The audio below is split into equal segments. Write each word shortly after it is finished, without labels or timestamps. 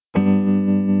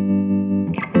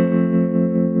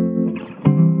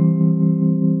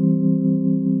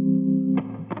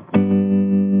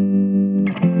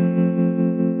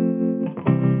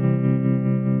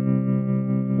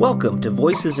Welcome to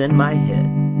Voices in My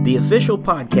Head, the official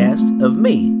podcast of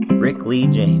me, Rick Lee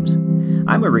James.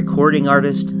 I'm a recording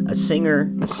artist, a singer,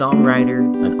 a songwriter,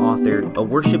 an author, a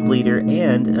worship leader,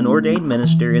 and an ordained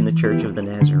minister in the Church of the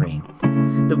Nazarene.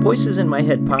 The Voices in My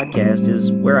Head podcast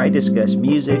is where I discuss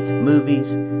music,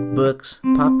 movies, books,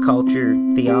 pop culture,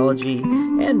 theology,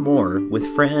 and more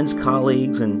with friends,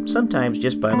 colleagues, and sometimes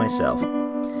just by myself.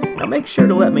 Now make sure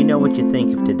to let me know what you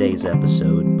think of today's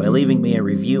episode by leaving me a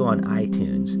review on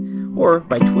iTunes or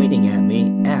by tweeting at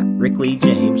me at Rick Lee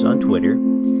James on Twitter.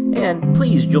 And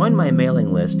please join my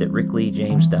mailing list at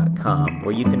rickleejames.com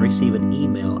where you can receive an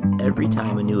email every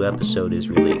time a new episode is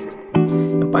released.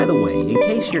 And by the way, in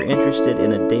case you're interested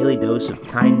in a daily dose of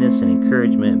kindness and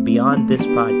encouragement beyond this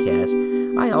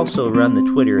podcast, I also run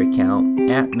the Twitter account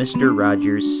at Mr.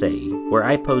 Rogers Say, where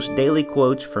I post daily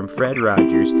quotes from Fred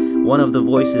Rogers, one of the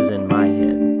voices in my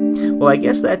head. Well, I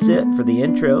guess that's it for the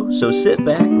intro, so sit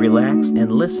back, relax,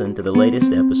 and listen to the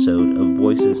latest episode of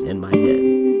Voices in My Head.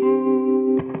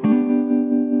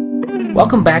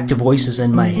 Welcome back to Voices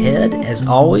in My Head. As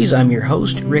always, I'm your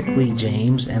host, Rick Lee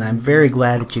James, and I'm very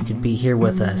glad that you could be here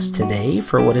with us today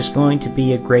for what is going to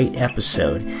be a great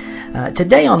episode.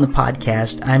 Today on the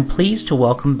podcast, I'm pleased to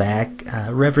welcome back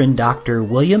Reverend Dr.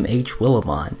 William H.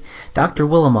 Willimon. Dr.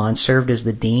 Willimon served as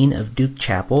the Dean of Duke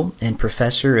Chapel and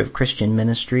Professor of Christian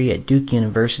Ministry at Duke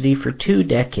University for 2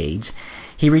 decades.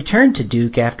 He returned to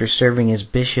Duke after serving as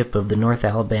Bishop of the North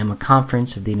Alabama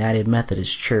Conference of the United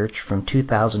Methodist Church from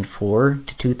 2004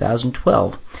 to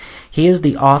 2012. He is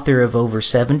the author of over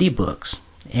 70 books,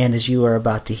 and as you are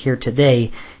about to hear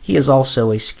today, he is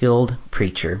also a skilled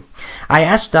preacher. I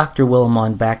asked Dr.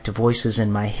 Willimon back to Voices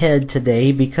in My Head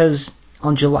today because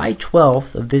on July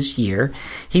 12th of this year,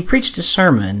 he preached a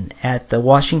sermon at the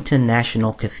Washington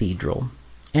National Cathedral,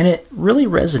 and it really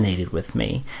resonated with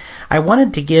me. I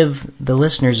wanted to give the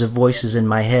listeners of Voices in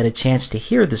My Head a chance to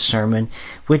hear the sermon,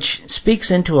 which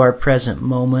speaks into our present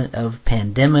moment of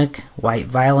pandemic, white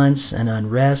violence, and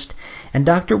unrest, and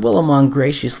Dr. Willimon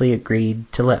graciously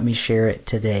agreed to let me share it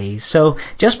today. So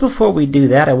just before we do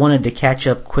that, I wanted to catch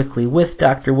up quickly with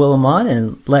Dr. Willimon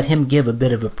and let him give a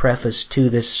bit of a preface to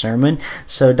this sermon.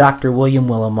 So Dr. William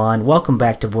Willimon, welcome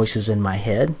back to Voices in My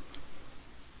Head.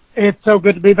 It's so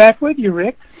good to be back with you,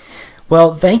 Rick.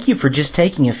 Well, thank you for just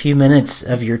taking a few minutes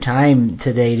of your time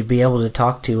today to be able to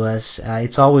talk to us.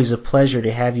 It's always a pleasure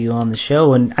to have you on the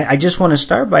show, and I just want to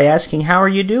start by asking, how are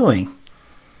you doing?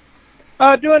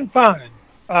 Doing fine.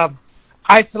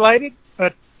 Isolated,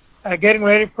 but getting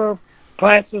ready for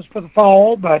classes for the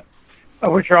fall, but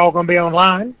which are all going to be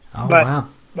online. Oh, but,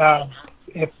 wow.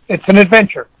 It's an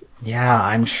adventure. Yeah,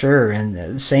 I'm sure,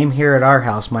 and same here at our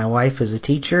house. My wife is a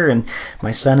teacher, and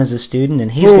my son is a student,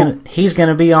 and he's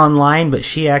gonna be online, but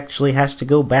she actually has to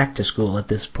go back to school at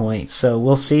this point. So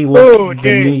we'll see what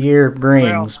the new year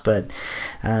brings. But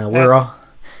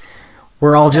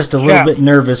we're all just a little bit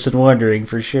nervous and wondering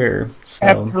for sure. So.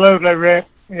 Absolutely, Rick.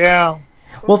 Yeah.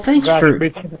 Well, thanks I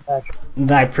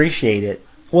appreciate it.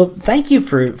 Well, thank you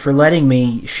for letting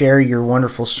me share your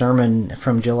wonderful sermon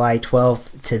from July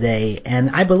 12th today.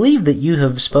 And I believe that you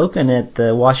have spoken at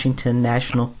the Washington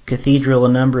National Cathedral a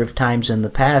number of times in the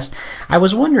past. I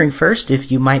was wondering first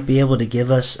if you might be able to give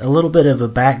us a little bit of a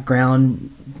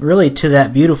background really to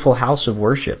that beautiful house of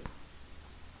worship.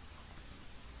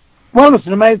 Well, it's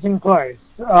an amazing place.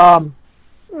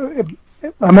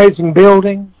 Amazing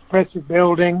building, impressive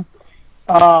building.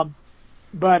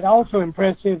 But also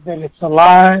impressive that it's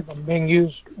alive and being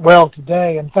used well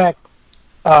today. In fact,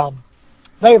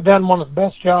 they have done one of the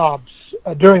best jobs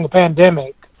during the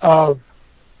pandemic of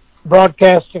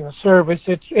broadcasting a service.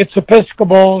 It's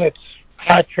Episcopal, it's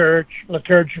high church,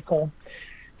 liturgical,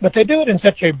 but they do it in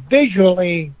such a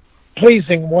visually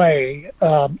pleasing way,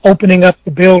 opening up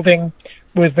the building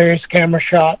with various camera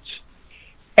shots.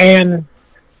 And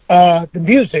the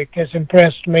music has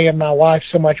impressed me and my wife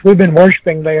so much. We've been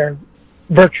worshiping there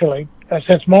virtually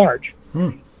since March.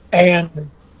 And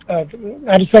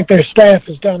I just think their staff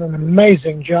has done an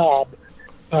amazing job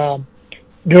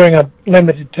during a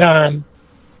limited time.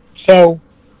 So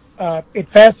it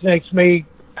fascinates me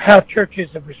how churches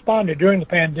have responded during the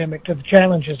pandemic to the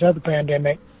challenges of the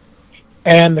pandemic,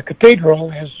 and the cathedral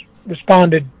has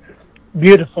responded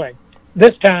beautifully.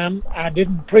 This time I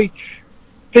didn't preach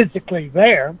physically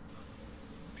there,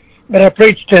 but I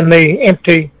preached in the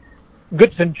empty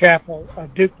Goodson Chapel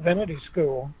of Duke Divinity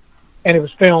School, and it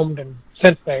was filmed and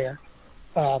sent there.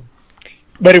 But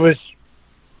it was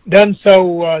done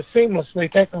so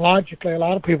seamlessly, technologically. A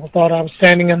lot of people thought I was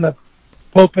standing in the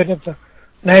pulpit of the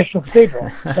National Cathedral.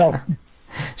 So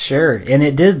Sure, and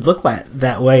it did look like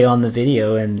that way on the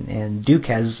video, and Duke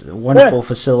has wonderful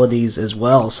facilities as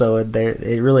well, so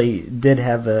it really did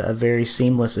have a very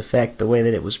seamless effect the way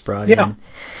that it was brought in.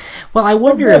 Well, I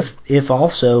wonder if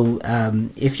also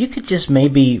if you could just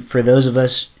maybe, for those of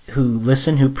us who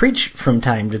listen, who preach from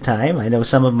time to time, I know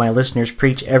some of my listeners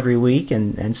preach every week,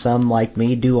 and some, like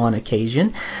me, do on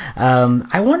occasion.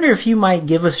 I wonder if you might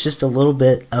give us just a little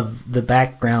bit of the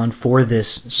background for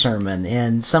this sermon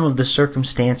and some of the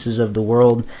circumstances of the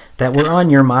world that were on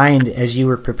your mind as you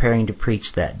were preparing to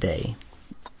preach that day.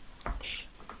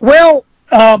 Well,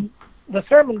 the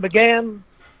sermon began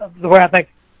the way I think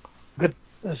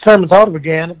the sermons ought to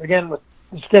begin. It began with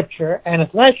the scripture, and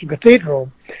at the National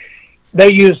Cathedral, they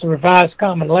used the Revised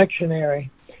Common Lectionary.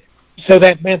 So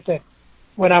that meant that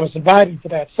when I was invited for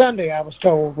that Sunday, I was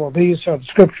told, well, these are the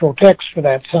scriptural texts for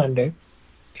that Sunday.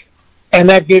 And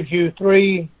that gives you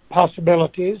three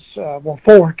possibilities,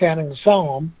 four counting the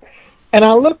Psalm. And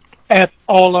I looked at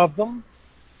all of them.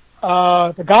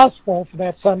 The gospel for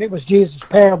that Sunday was Jesus'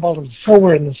 parable of the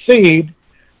sower and the seed,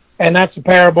 and that's a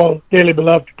parable dearly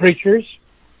beloved to preachers.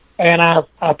 And I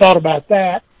thought about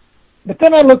that. But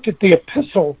then I looked at the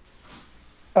epistle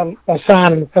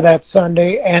assignment for that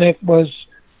Sunday, and it was,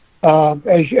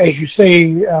 as you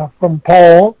see, from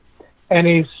Paul, and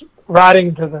he's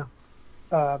writing to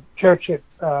the church at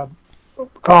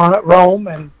Rome,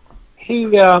 and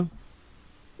his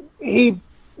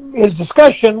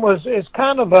discussion is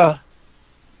kind of a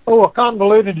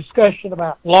convoluted discussion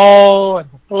about law and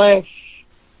the flesh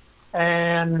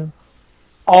and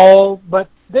all, but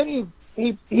then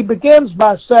he begins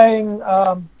by saying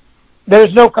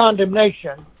there's no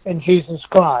condemnation in Jesus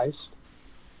Christ.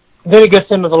 Then he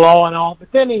gets into the law and all,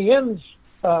 but then he ends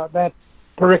that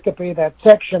pericope, that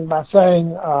section, by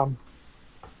saying,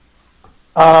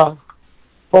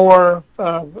 for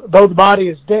though the body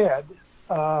is dead,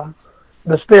 the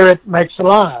spirit makes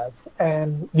alive,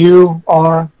 and you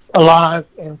are alive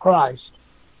in Christ.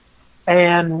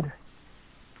 And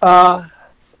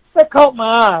that caught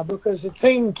my eye, because it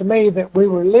seemed to me that we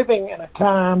were living in a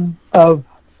time of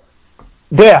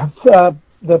death.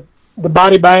 The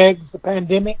body bags, the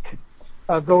pandemic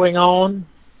going on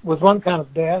was one kind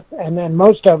of death, and then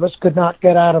most of us could not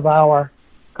get out of our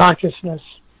consciousness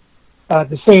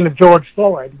the scene of George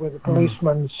Floyd with the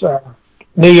policeman's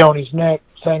knee on his neck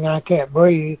saying, "I can't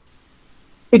breathe."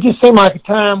 It just seemed like a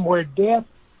time where death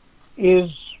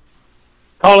is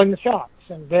calling the shots,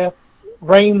 and death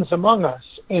reigns among us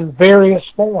in various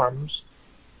forms.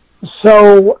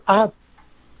 So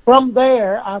from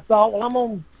there, I thought, well, I'm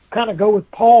going to kind of go with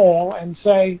Paul and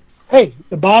say, hey,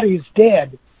 the body is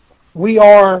dead. We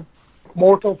are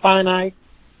mortal, finite,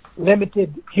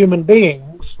 limited human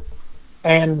beings.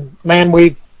 And, man,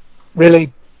 we've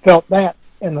really felt that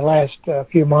in the last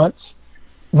few months.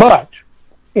 But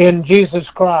in Jesus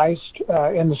Christ,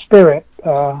 in the Spirit,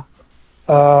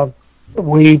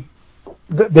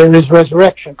 there is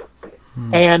resurrection.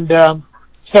 And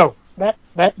so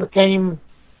that became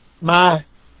my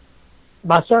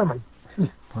sermon.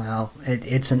 Wow,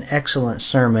 it's an excellent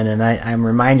sermon, and I'm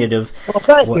reminded of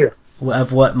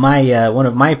what my one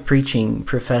of my preaching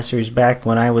professors back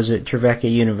when I was at Trevecca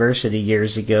University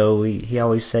years ago. He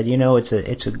always said, it's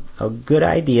a good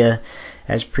idea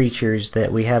as preachers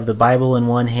that we have the Bible in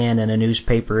one hand and a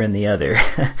newspaper in the other,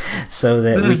 so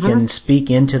that we can speak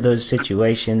into those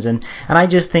situations. And I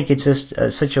just think it's just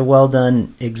such a well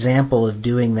done example of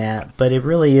doing that. But it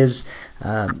really is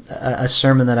a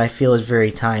sermon that I feel is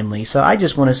very timely. So I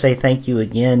just want to say thank you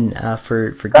again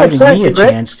for giving me a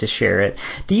chance to share it.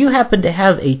 Do you happen to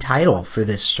have a title for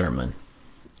this sermon?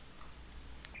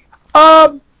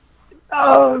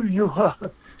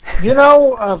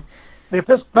 The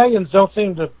Episcopalians don't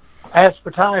seem to ask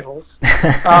for titles.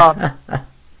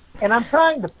 And I'm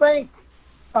trying to think,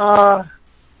 I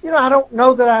don't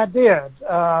know that I did.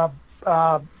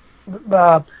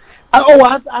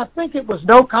 I think it was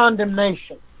No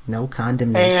Condemnation. No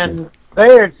Condemnation. And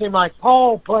there it seemed like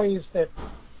Paul plays that,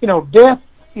 death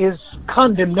is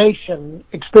condemnation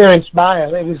experienced by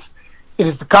us. It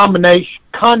is the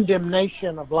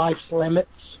condemnation of life's limits,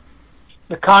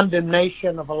 the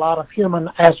condemnation of a lot of human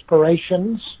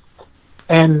aspirations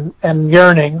and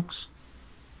yearnings.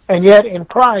 And yet in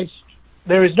Christ,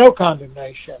 there is no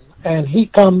condemnation. And he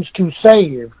comes to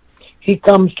save. He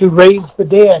comes to raise the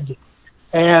dead.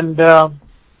 And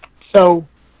so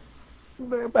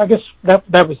I guess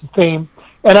that was the theme.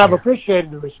 And I've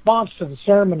appreciated the response to the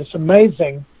sermon. It's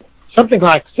amazing. Something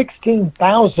like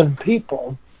 16,000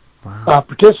 people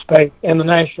participate in the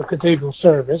National Cathedral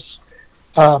service,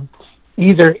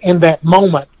 either in that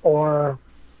moment or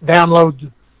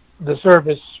download the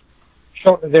service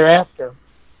shortly thereafter.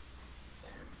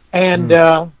 And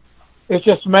it's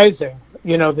just amazing,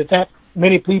 that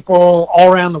many people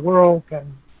all around the world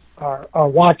are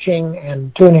watching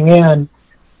and tuning in.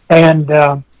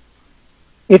 And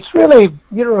it's really,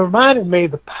 reminded me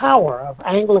of the power of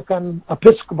Anglican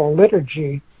Episcopal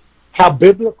liturgy, how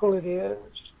biblical it is,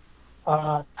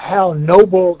 how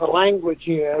noble the language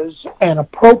is, and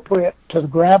appropriate to the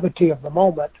gravity of the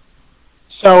moment.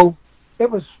 So it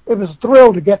was a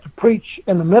thrill to get to preach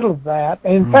in the middle of that.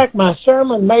 And in fact, my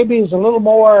sermon maybe is a little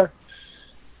more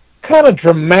kind of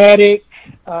dramatic,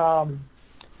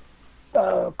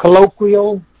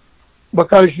 colloquial,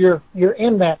 because you're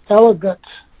in that elegant,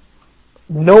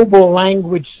 noble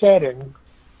language setting.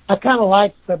 I kind of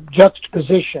like the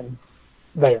juxtaposition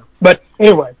there. But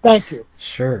anyway, thank you.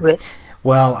 Sure. Rick.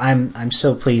 Well, I'm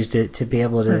so pleased to be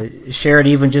able to share it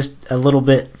even just a little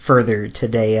bit further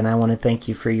today, and I want to thank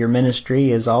you for your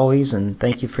ministry as always, and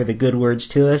thank you for the good words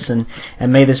to us, and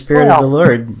may the Spirit of the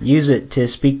Lord use it to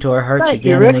speak to our hearts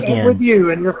again and again. And with you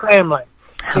and your family.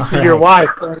 All right. Your wife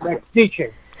for the next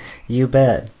teaching. You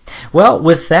bet. Well,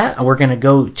 with that, we're going to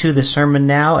go to the sermon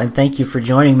now, and thank you for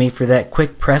joining me for that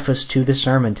quick preface to the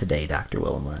sermon today, Dr.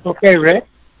 Willimon. Okay, Rick.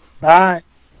 Bye.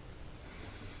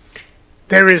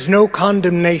 There is no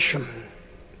condemnation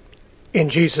in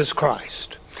Jesus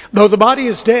Christ. Though the body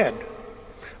is dead,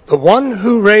 the one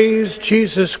who raised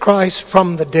Jesus Christ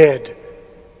from the dead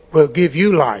will give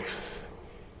you life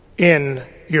in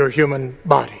your human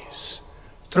bodies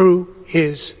through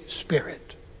his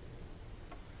Spirit.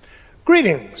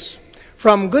 Greetings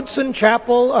from Goodson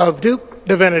Chapel of Duke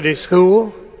Divinity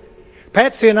School.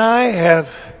 Patsy and I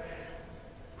have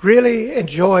really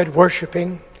enjoyed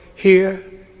worshiping here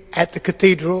at the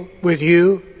cathedral with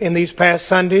you in these past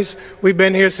Sundays. We've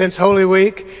been here since Holy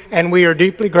Week, and we are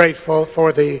deeply grateful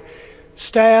for the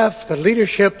staff, the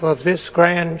leadership of this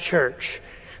grand church,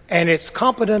 and its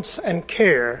competence and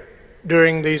care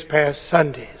during these past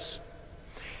Sundays.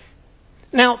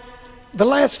 Now, the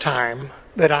last time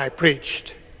that I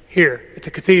preached here at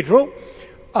the cathedral,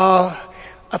 a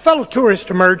fellow tourist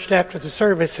emerged after the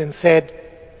service and said,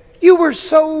 "You were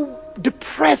so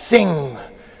depressing.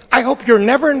 I hope you're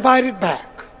never invited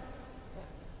back."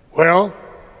 Well,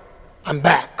 I'm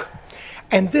back.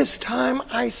 And this time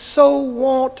I so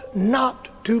want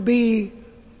not to be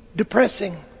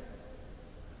depressing.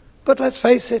 But let's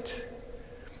face it,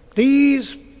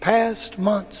 these past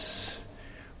months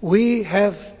we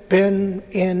have been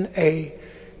in a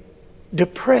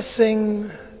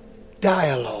depressing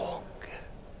dialogue.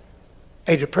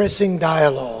 A depressing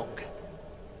dialogue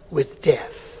with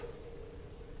death.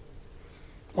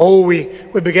 Oh, we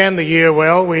began the year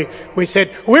well. We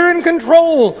said, we're in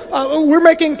control. We're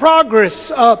making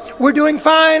progress. We're doing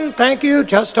fine. Thank you.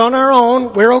 Just on our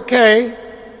own. We're okay.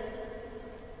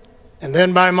 And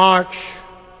then by March,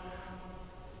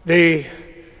 the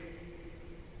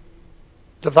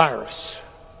virus.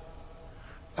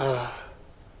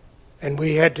 And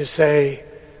we had to say,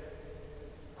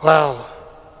 well,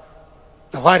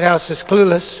 the White House is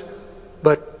clueless,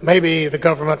 but maybe the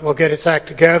government will get its act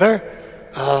together.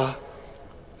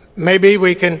 Maybe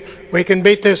we can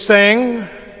beat this thing.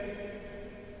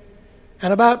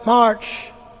 And about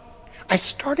March, I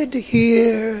started to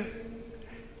hear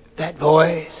that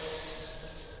voice.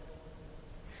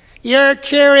 Your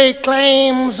cheery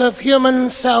claims of human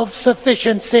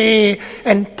self-sufficiency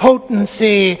and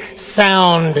potency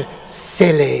sound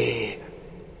silly.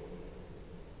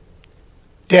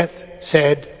 Death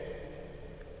said,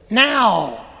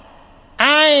 now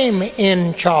I'm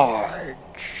in charge.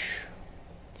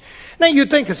 Now you'd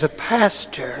think as a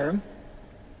pastor,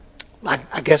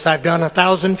 I guess I've done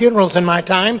 1,000 funerals in my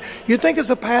time, you'd think as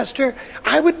a pastor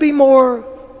I would be more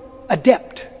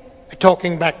adept at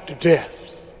talking back to death.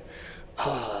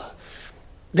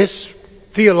 This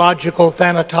theological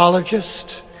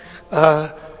thanatologist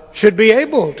should be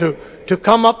able to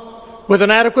come up with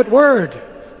an adequate word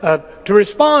to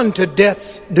respond to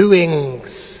death's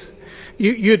doings.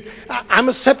 I'm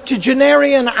a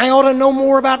septuagenarian. I ought to know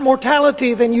more about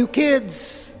mortality than you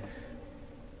kids.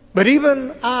 But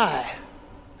even I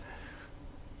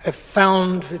have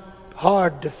found it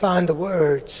hard to find the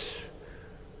words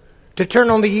to turn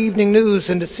on the evening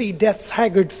news and to see death's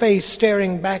haggard face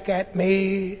staring back at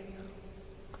me.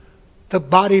 The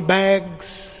body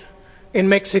bags in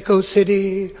Mexico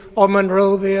City or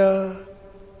Monrovia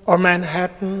or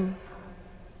Manhattan.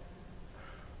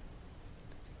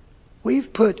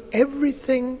 We've put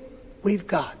everything we've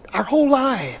got, our whole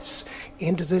lives,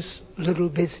 into this little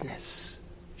business,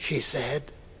 she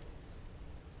said.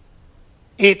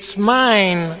 It's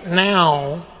mine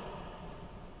now,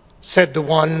 said the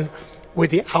one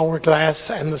with the hourglass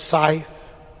and the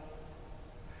scythe.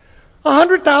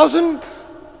 100,000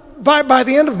 by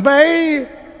the end of May.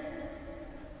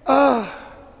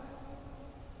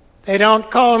 They don't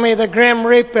call me the Grim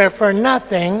Reaper for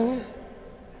nothing.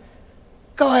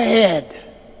 Go ahead.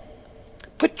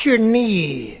 Put your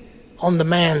knee on the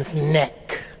man's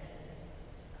neck.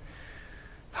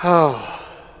 Oh.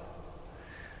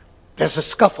 There's a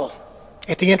scuffle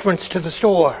at the entrance to the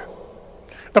store.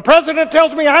 The president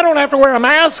tells me I don't have to wear a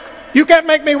mask. You can't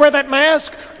make me wear that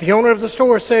mask. The owner of the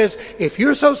store says, if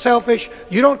you're so selfish,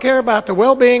 you don't care about the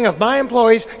well-being of my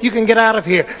employees, you can get out of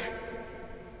here.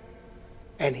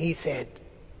 And he said,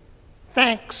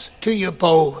 thanks to you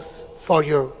both for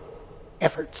your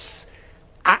efforts.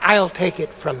 I'll take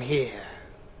it from here.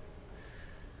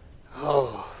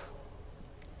 Oh.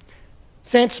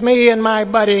 Since me and my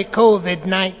buddy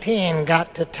COVID-19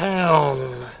 got to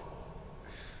town,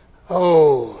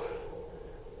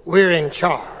 we're in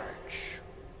charge.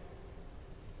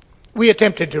 We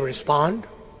attempted to respond.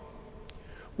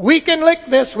 We can lick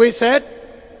this, we said.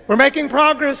 We're making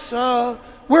progress.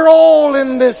 We're all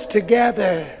in this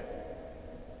together.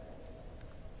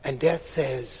 And Death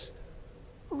says,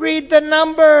 read the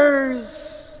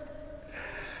numbers.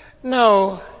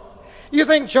 No. You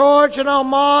think George and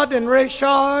Ahmad and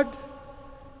Rashard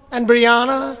and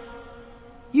Brianna,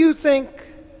 you think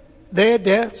their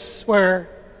deaths were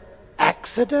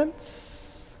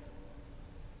accidents?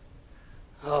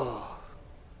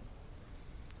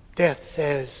 Death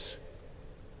says,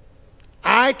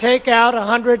 I take out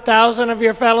 100,000 of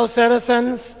your fellow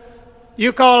citizens.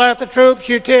 You call out the troops,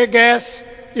 you tear gas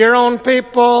your own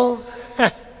people.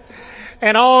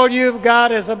 And all you've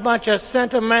got is a bunch of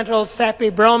sentimental,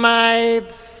 sappy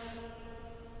bromides.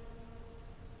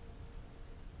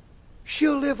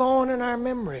 She'll live on in our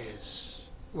memories,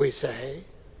 we say.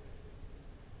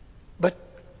 But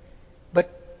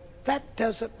that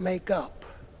doesn't make up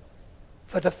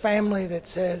for the family that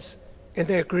says in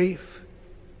their grief,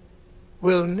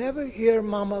 we'll never hear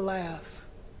Mama laugh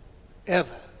ever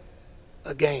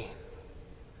again.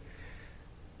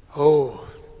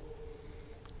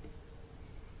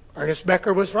 Ernest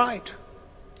Becker was right.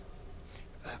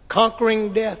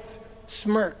 Conquering death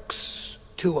smirks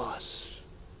to us.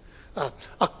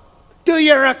 Do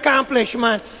your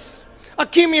accomplishments.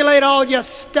 Accumulate all your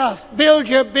stuff. Build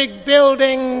your big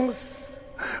buildings.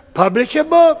 Publish a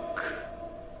book.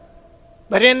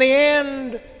 But in the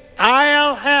end,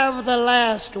 I'll have the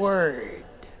last word.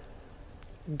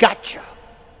 Gotcha.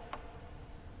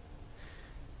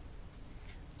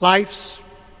 Life's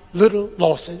little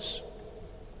losses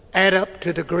add up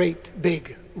to the great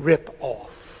big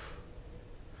rip-off.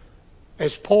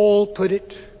 As Paul put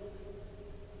it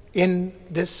in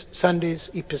this Sunday's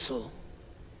epistle,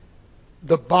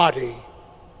 the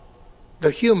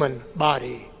human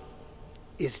body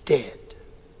is dead.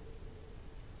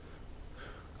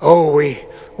 We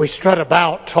strut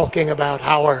about talking about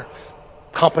our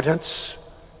competence.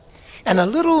 And a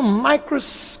little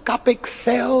microscopic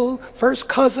cell, first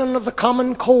cousin of the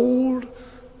common cold,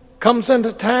 comes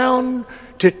into town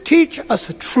to teach us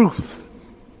a truth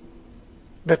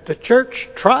that the church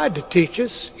tried to teach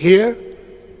us here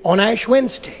on Ash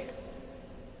Wednesday.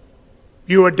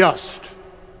 You are dust,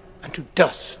 and to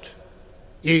dust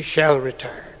ye shall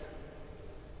return.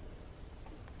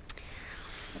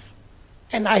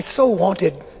 And I so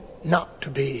wanted not to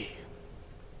be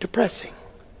depressing.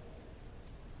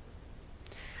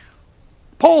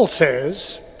 Paul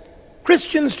says,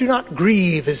 Christians do not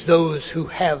grieve as those who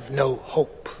have no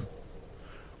hope.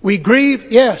 We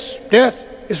grieve, yes, death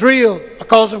is real, a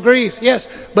cause of grief, yes,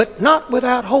 but not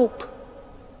without hope.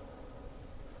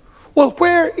 Well,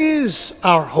 where is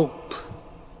our hope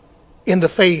in the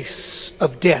face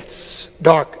of death's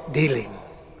dark dealings?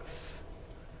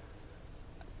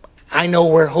 I know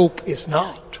where hope is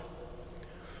not.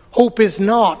 Hope is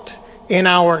not in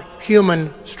our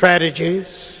human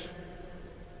strategies.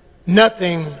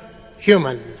 Nothing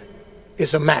human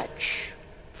is a match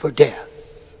for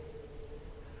death.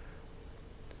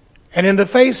 And in the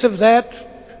face of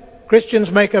that,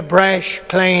 Christians make a brash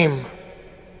claim.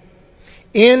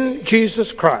 In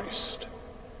Jesus Christ,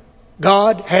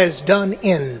 God has done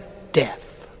in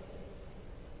death.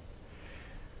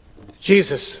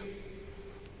 Jesus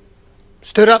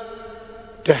stood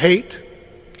up to hate.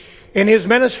 In his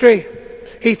ministry,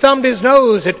 he thumbed his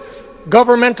nose at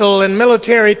governmental and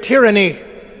military tyranny.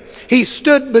 He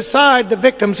stood beside the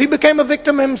victims. He became a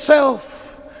victim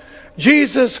himself.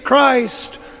 Jesus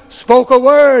Christ spoke a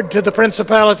word to the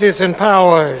principalities and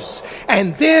powers.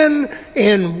 And then,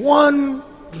 in one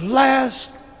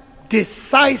last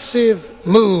decisive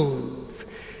move,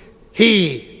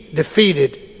 he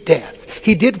defeated death.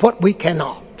 He did what we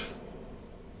cannot.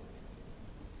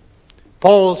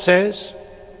 Paul says,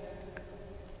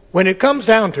 when it comes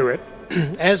down to it,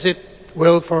 as it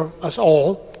will for us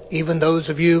all, even those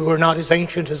of you who are not as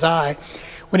ancient as I,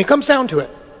 when it comes down to it,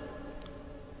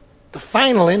 the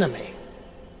final enemy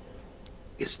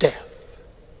is death.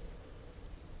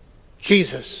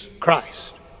 Jesus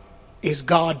Christ is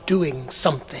God doing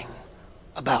something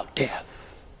about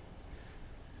death.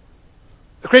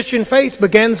 The Christian faith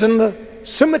begins in the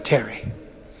cemetery.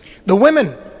 The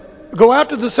women go out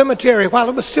to the cemetery while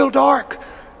it was still dark.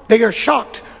 They are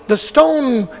shocked. The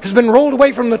stone has been rolled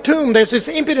away from the tomb. There's this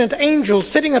impudent angel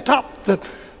sitting atop the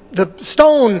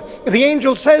stone. The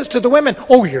angel says to the women,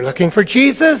 "Oh, you're looking for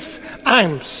Jesus?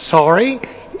 I'm sorry.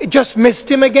 Just missed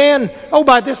him again. Oh,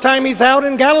 by this time he's out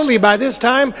in Galilee. By this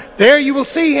time, there you will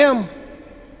see him."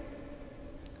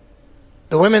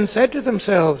 The women said to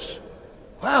themselves,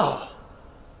 "Well,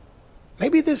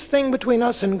 maybe this thing between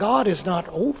us and God is not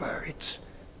over.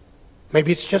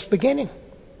 Maybe it's just beginning."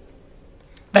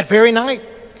 That very night,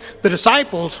 the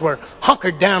disciples were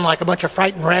hunkered down like a bunch of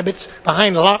frightened rabbits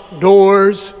behind locked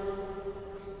doors.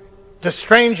 The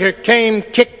stranger came,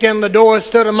 kicked in the door,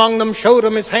 stood among them, showed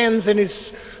them his hands and his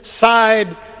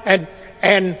side,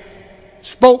 and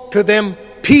spoke to them,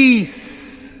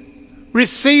 "Peace,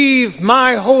 receive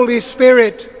my Holy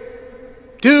Spirit,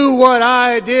 do what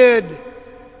I did."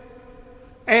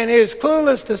 And his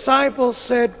clueless disciples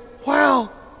said, "Wow,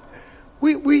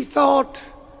 we thought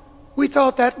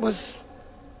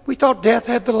death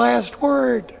had the last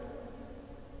word."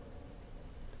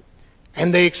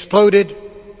 And they exploded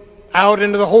out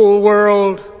into the whole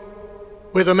world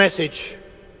with a message.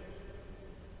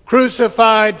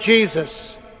 Crucified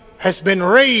Jesus has been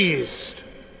raised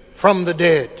from the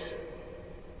dead.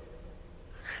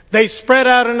 They spread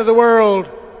out into the world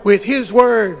with his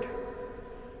word.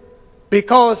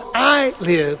 Because I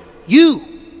live, you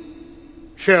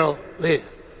shall live.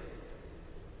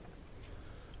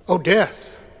 Oh,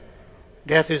 death.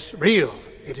 Death is real.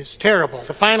 It is terrible.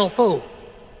 The final foe.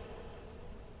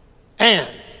 And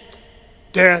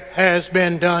death has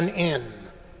been done in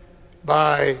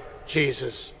by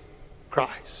Jesus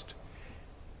Christ.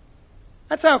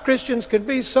 That's how Christians can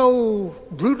be so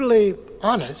brutally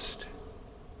honest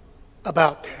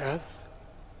about death,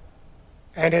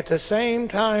 and at the same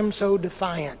time so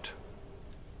defiant.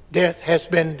 Death has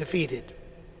been defeated.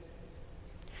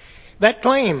 That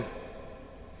claim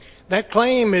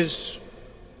is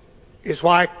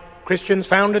why Christians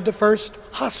founded the first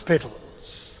hospitals.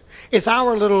 It's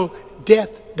our little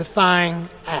death-defying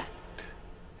act.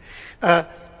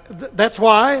 That's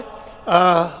why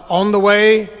on the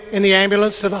way in the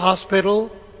ambulance to the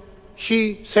hospital,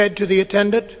 she said to the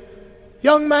attendant,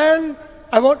 "Young man,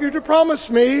 I want you to promise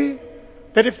me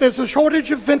that if there's a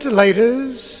shortage of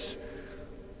ventilators,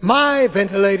 my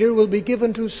ventilator will be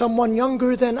given to someone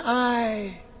younger than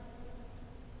I.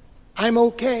 I'm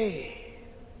okay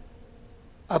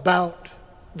about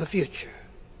the future."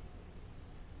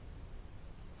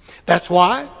 That's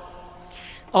why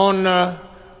on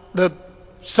the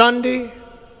Sunday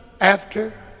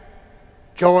after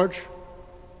George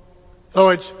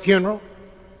Floyd's funeral,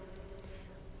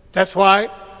 that's why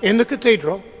in the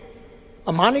cathedral,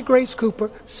 Amani Grace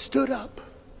Cooper stood up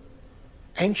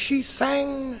and she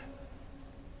sang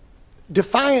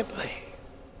defiantly,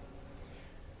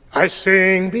 "I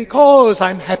sing because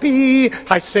I'm happy,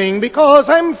 I sing because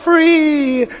I'm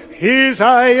free, his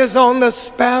eye is on the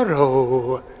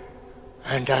sparrow,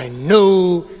 and I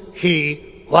know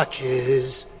he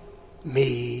watches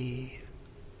me."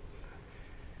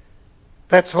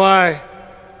 That's why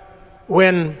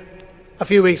when a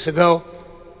few weeks ago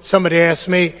somebody asked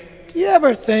me, "Do you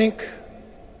ever think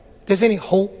there's any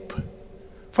hope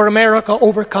for America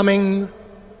overcoming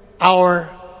our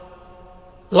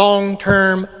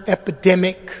long-term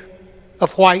epidemic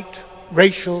of white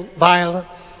racial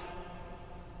violence?"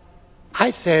 I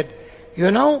said,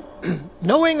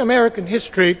 knowing American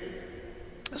history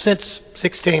since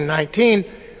 1619,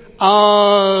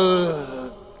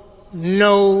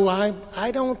 no,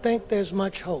 I don't think there's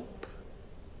much hope.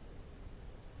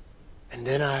 And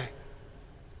then I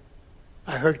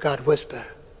heard God whisper,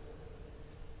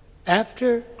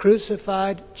 "After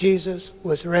crucified Jesus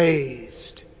was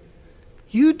raised,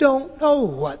 you don't know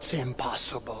what's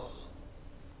impossible,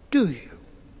 do you?"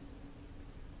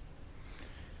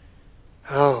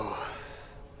 Oh,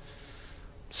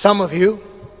 some of you,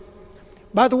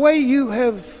 by the way you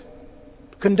have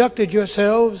conducted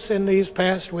yourselves in these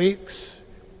past weeks,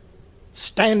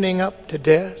 standing up to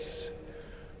death,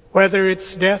 whether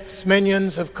it's death's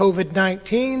minions of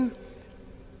COVID-19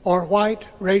 or white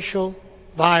racial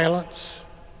violence.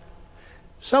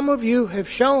 Some of you have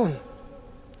shown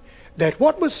that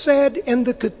what was said in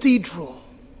the cathedral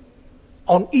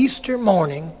on Easter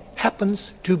morning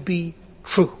happens to be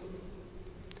true.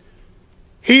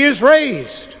 He is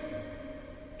raised.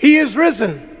 He is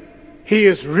risen. He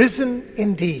is risen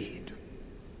indeed.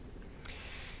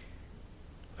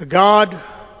 The God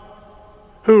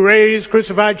who raised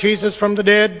crucified Jesus from the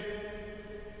dead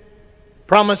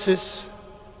promises,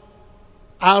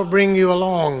 I'll bring you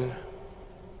along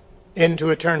into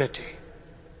eternity.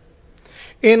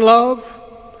 In love,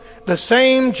 the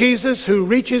same Jesus who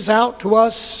reaches out to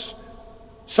us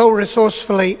so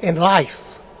resourcefully in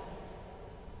life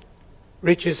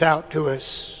reaches out to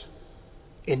us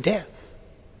in death.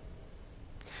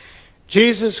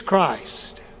 Jesus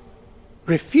Christ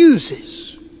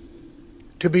refuses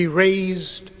to be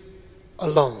raised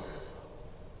alone.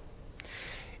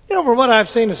 You know, from what I've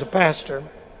seen as a pastor,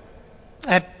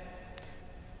 at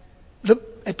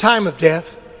time of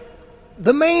death,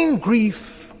 the main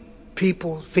grief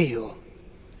people feel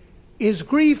is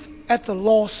grief at the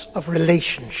loss of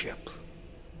relationship.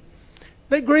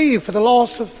 They grieve for the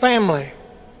loss of family,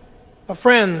 of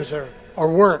friends, or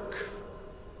work,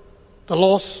 the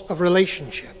loss of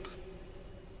relationship.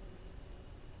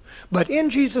 But in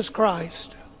Jesus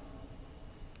Christ,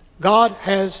 God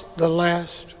has the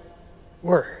last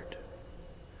word.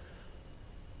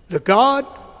 The God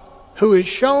who has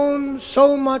shown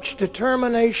so much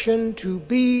determination to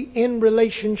be in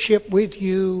relationship with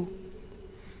you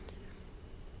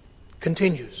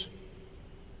continues.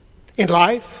 In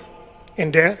life,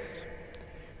 in death,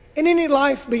 in any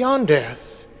life beyond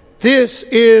death, this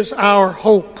is our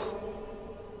hope.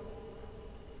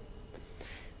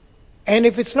 And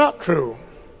if it's not true,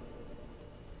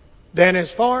 then as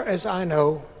far as I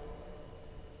know,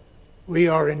 we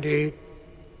are indeed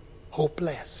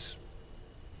hopeless.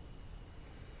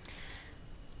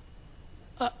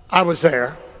 I was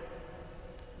there.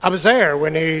 I was there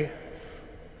when he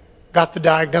got the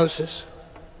diagnosis.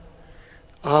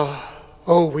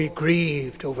 We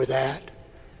grieved over that.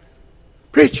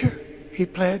 Preacher, he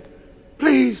pled,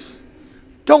 please,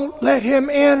 don't let him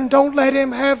in. Don't let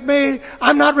him have me.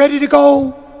 I'm not ready to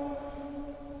go.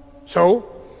 So,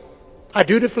 I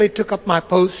dutifully took up my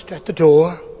post at the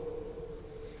door.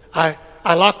 I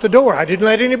locked the door. I didn't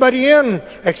let anybody in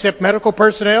except medical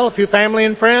personnel, a few family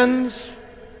and friends.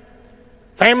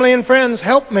 Family and friends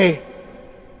helped me.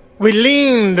 We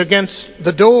leaned against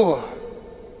the door.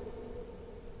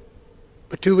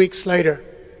 But 2 weeks later,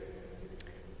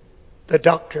 the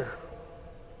doctor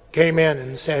came in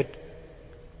and said,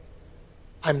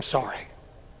 I'm sorry.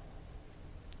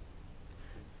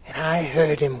 And I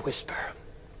heard him whisper,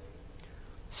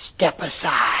 step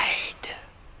aside.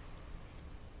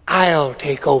 I'll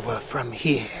take over from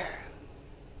here.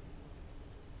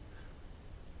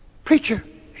 Preacher,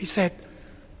 he said,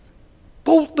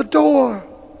 bolt the door.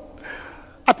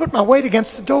 I put my weight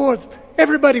against the door.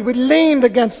 Everybody, we leaned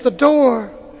against the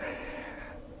door.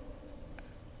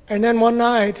 And then one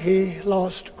night he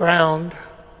lost ground,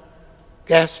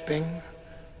 gasping,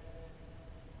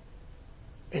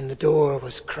 and the door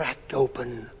was cracked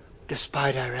open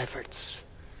despite our efforts.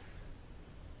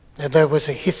 And there was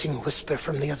a hissing whisper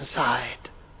from the other side.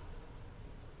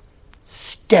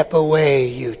 Step away,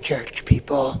 you church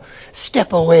people.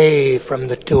 Step away from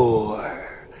the door.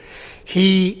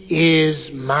 He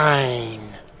is mine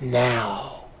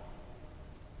now.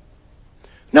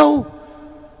 No,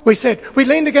 we said. We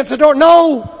leaned against the door.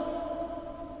 No!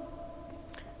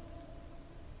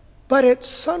 But at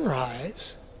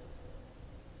sunrise,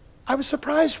 I was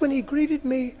surprised when he greeted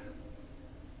me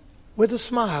with a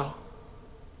smile.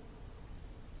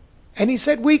 And he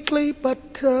said weakly,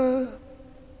 but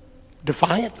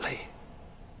defiantly,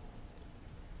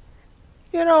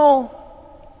 you know,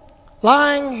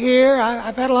 lying here,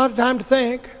 I've had a lot of time to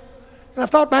think. And I've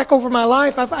thought back over my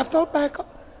life. I've thought back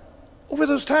over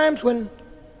those times when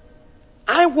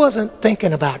I wasn't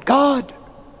thinking about God.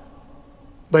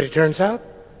 But it turns out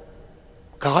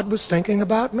God was thinking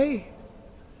about me.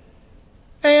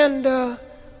 And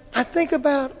I think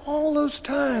about all those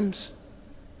times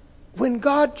when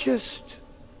God just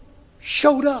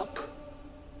showed up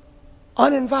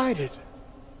uninvited.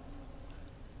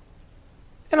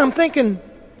 And I'm thinking,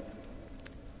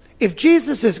 if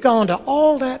Jesus has gone to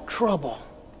all that trouble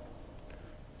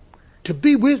to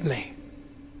be with me,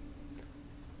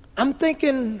 I'm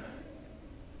thinking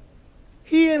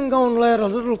he ain't gonna let a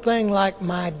little thing like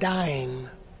my dying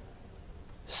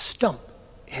stump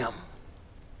him.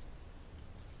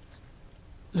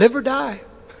 Live or die.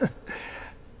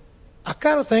 I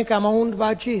kind of think I'm owned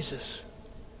by Jesus.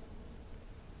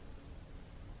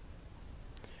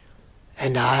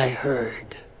 and I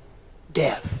heard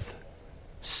death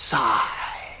sigh.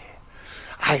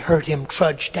 I heard him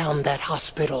trudge down that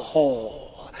hospital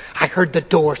hall. I heard the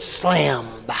door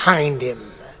slam behind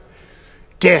him.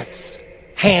 Death's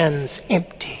hands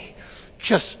empty,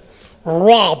 just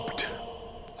robbed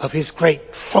of his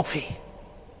great trophy.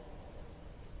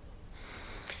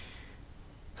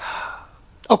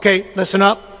 Okay, listen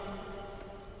up.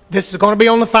 This is going to be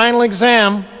on the final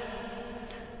exam,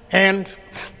 and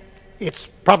it's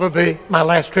probably my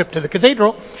last trip to the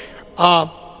cathedral.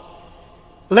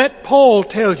 Let Paul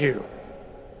tell you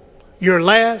your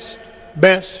last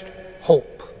best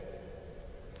hope.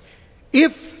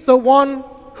 If the one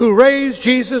who raised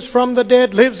Jesus from the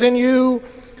dead lives in you,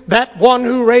 that one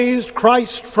who raised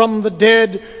Christ from the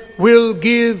dead will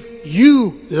give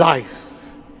you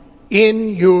life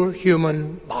in your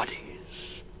human bodies.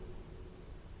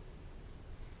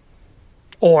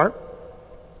 Or,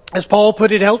 as Paul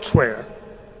put it elsewhere,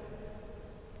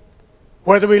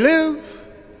 whether we live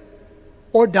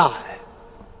or die,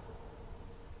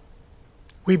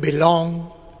 we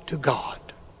belong to God.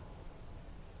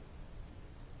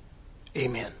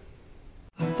 Amen.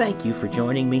 Thank you for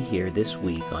joining me here this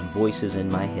week on Voices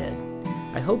in My Head.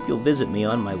 I hope you'll visit me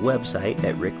on my website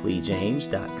at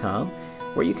rickleejames.com,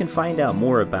 where you can find out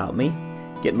more about me,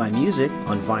 get my music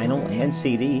on vinyl and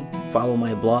CD, follow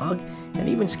my blog, and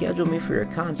even schedule me for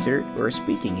a concert or a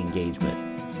speaking engagement.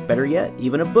 Better yet,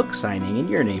 even a book signing in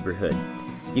your neighborhood.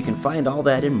 You can find all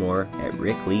that and more at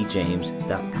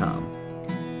rickleejames.com.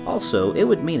 Also, it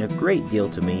would mean a great deal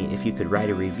to me if you could write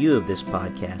a review of this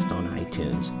podcast on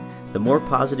iTunes. The more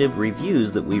positive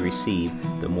reviews that we receive,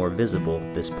 the more visible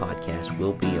this podcast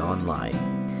will be online.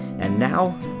 And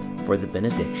now for the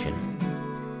benediction.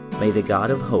 May the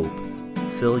God of hope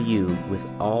fill you with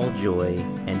all joy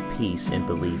and peace in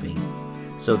believing,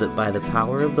 so that by the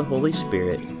power of the Holy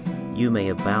Spirit you may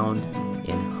abound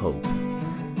in hope.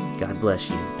 God bless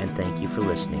you, and thank you for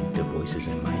listening to Voices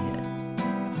in My Head.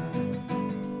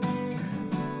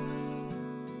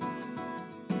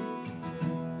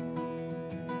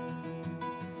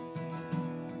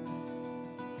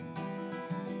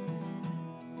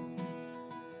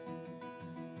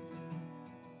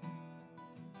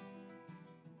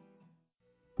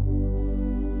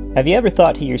 Have you ever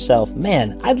thought to yourself,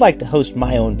 man, I'd like to host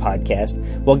my own podcast?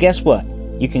 Well, guess what?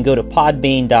 You can go to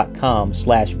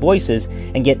podbean.com/voices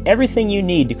and get everything you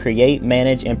need to create,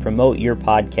 manage, and promote your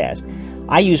podcast.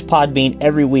 I use Podbean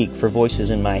every week for Voices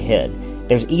in My Head.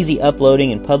 There's easy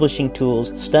uploading and publishing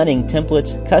tools, stunning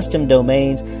templates, custom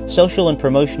domains, social and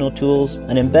promotional tools,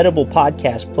 an embeddable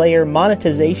podcast player,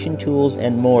 monetization tools,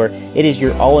 and more. It is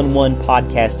your all-in-one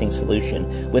podcasting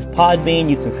solution. With Podbean,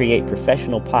 you can create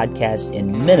professional podcasts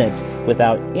in minutes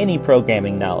without any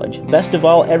programming knowledge. Best of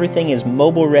all, everything is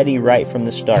mobile ready right from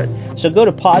the start. So go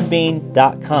to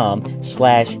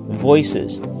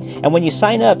podbean.com/voices. And when you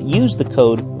sign up, use the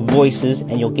code VOICES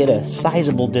and you'll get a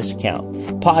sizable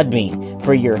discount. Podbean,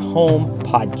 for your home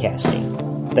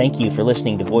podcasting. Thank you for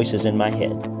listening to Voices in My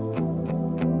Head.